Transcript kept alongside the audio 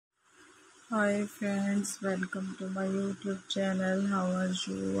Hi friends, welcome to my YouTube channel. How are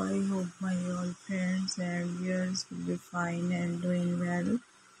you? I hope my all friends and viewers will be fine and doing well.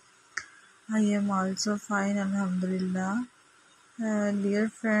 I am also fine, Alhamdulillah. Dear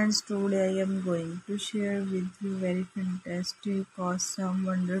friends, today I am going to share with you very fantastic, awesome,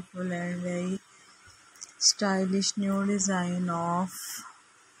 wonderful and very stylish new design of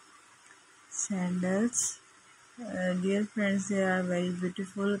sandals. Dear friends, there are very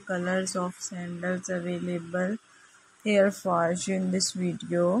beautiful colors of sandals available here for you in this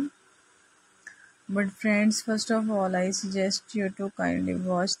video. But friends, first of all, I suggest you to kindly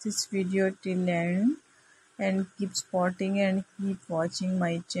watch this video till end and keep supporting and keep watching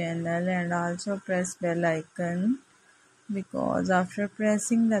my channel, and also press bell icon, because after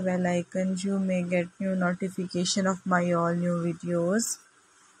pressing the bell icon you may get new notification of my all new videos.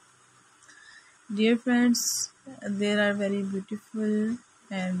 Dear friends, there are very beautiful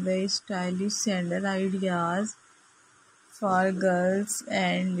and very stylish sandal ideas for girls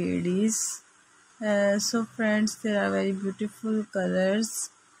and ladies. So friends, there are very beautiful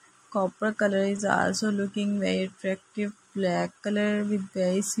colors. Copper color is also looking very attractive. Black color with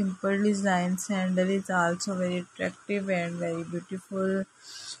very simple design. Sandal is also very attractive and very beautiful.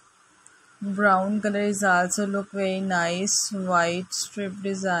 Brown color is also look very nice. White strip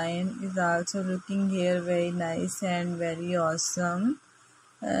design is also looking here very nice and very awesome.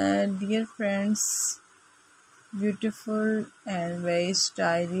 Dear friends, beautiful and very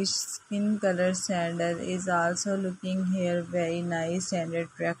stylish skin color sandal is also looking here very nice and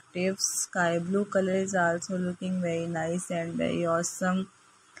attractive. Sky blue color is also looking very nice and very awesome.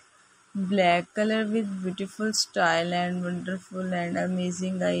 Black color with beautiful style and wonderful and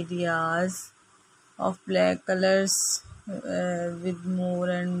amazing ideas of black colors, with more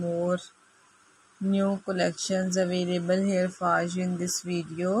and more new collections available here for you in this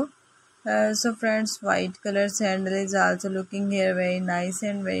video. So friends, white color sandal is also looking here very nice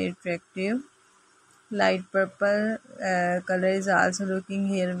and very attractive. Light purple color is also looking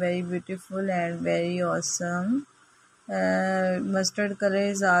here very beautiful and very awesome. Mustard color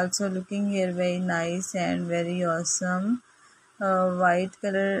is also looking here very nice and very awesome. White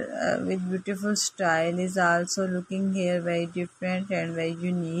color with beautiful style is also looking here very different and very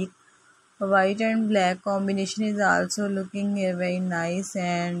unique. White and black combination is also looking here very nice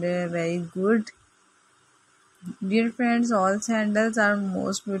and very good. Dear friends, all sandals are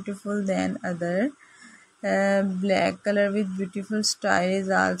most beautiful than other. Black color with beautiful style is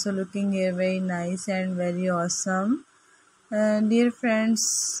also looking here very nice and very awesome. Dear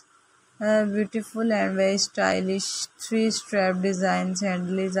friends, beautiful and very stylish three strap design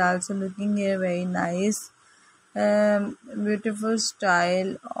sandal is also looking here very nice. Beautiful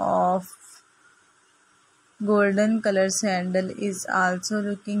style of golden color sandal is also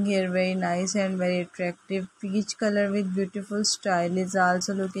looking here very nice and very attractive. Peach color with beautiful style is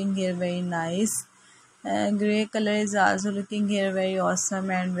also looking here very nice. Grey color is also looking here very awesome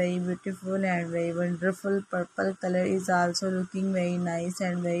and very beautiful and very wonderful. Purple color is also looking very nice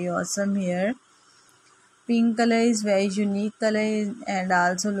and very awesome here. Pink color is very unique color and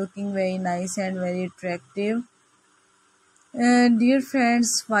also looking very nice and very attractive. Dear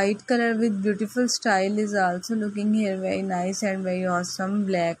friends, white color with beautiful style is also looking here very nice and very awesome.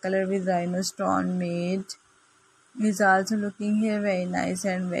 Black color with rhinestone made is also looking here very nice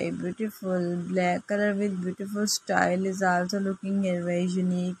and very beautiful. Black color with beautiful style is also looking here very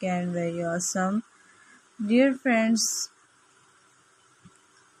unique and very awesome. Dear friends,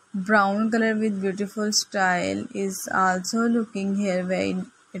 brown color with beautiful style is also looking here very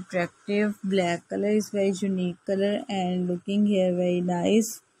attractive. Black color is very unique color and looking here very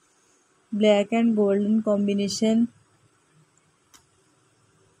nice. Black and golden combination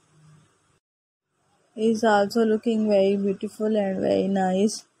is also looking very beautiful and very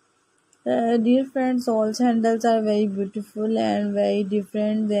nice. Dear friends, all sandals are very beautiful and very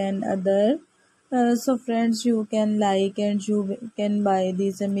different than other. So friends, you can like and you can buy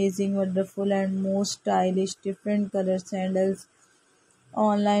these amazing, wonderful and most stylish different color sandals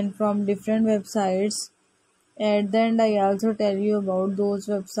online from different websites. At the end, I also tell you about those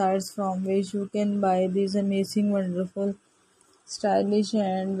websites from which you can buy these amazing, wonderful, stylish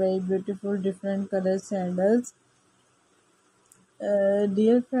and very beautiful different color sandals.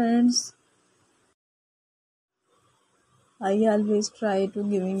 Dear friends, I always try to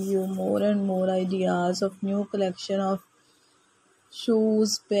giving you more and more ideas of new collection of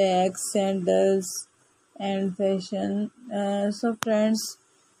shoes, bags, sandals, and fashion. So friends,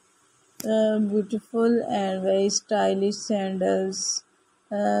 beautiful and very stylish sandals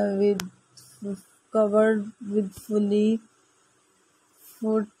with covered with fully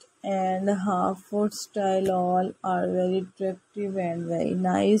foot and half foot style, all are very attractive and very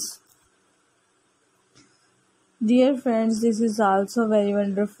nice. Dear friends, this is also very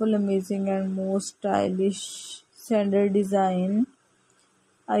wonderful, amazing, and most stylish sandal design.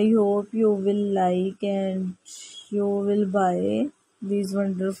 I hope you will like and you will buy these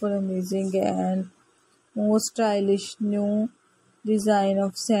wonderful, amazing, and most stylish new design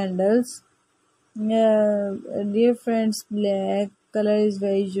of sandals. Dear friends, black color is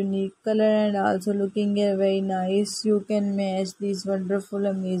very unique color and also looking very nice. You can match these wonderful,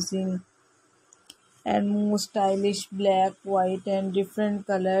 amazing, and most stylish black, white, and different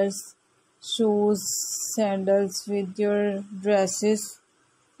colors shoes, sandals with your dresses.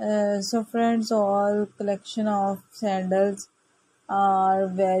 So friends, all collection of sandals are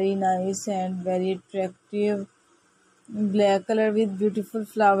very nice and very attractive. Black color with beautiful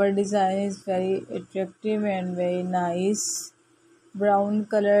flower design is very attractive and very nice. Brown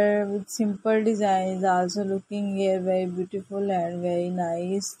color with simple design is also looking here very beautiful and very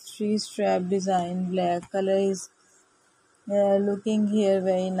nice. Three strap design, black color is looking here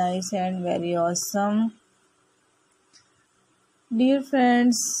very nice and very awesome. Dear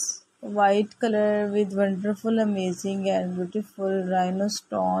friends, white color with wonderful, amazing, and beautiful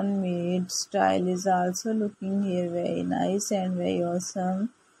rhinestone made style is also looking here very nice and very awesome.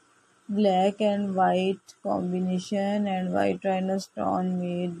 Black and white combination and white rhinestone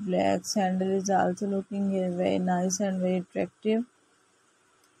made black sandal is also looking here very nice and very attractive.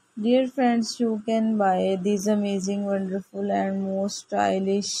 Dear friends, you can buy these amazing, wonderful, and most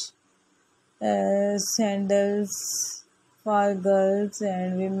stylish sandals for girls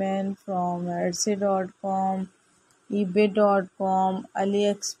and women from Etsy.com, eBay.com,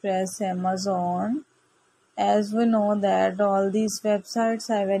 AliExpress, Amazon. As we know that all these websites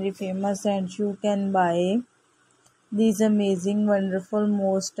are very famous and you can buy these amazing, wonderful,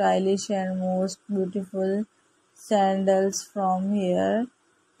 most stylish and most beautiful sandals from here.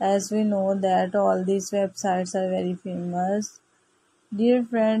 As we know that all these websites are very famous. Dear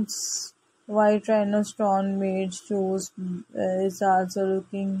friends, white rhinestone made shoes is also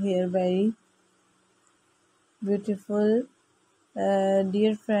looking here very beautiful.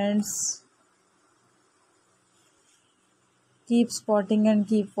 Dear friends, keep spotting and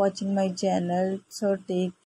keep watching my channel. So take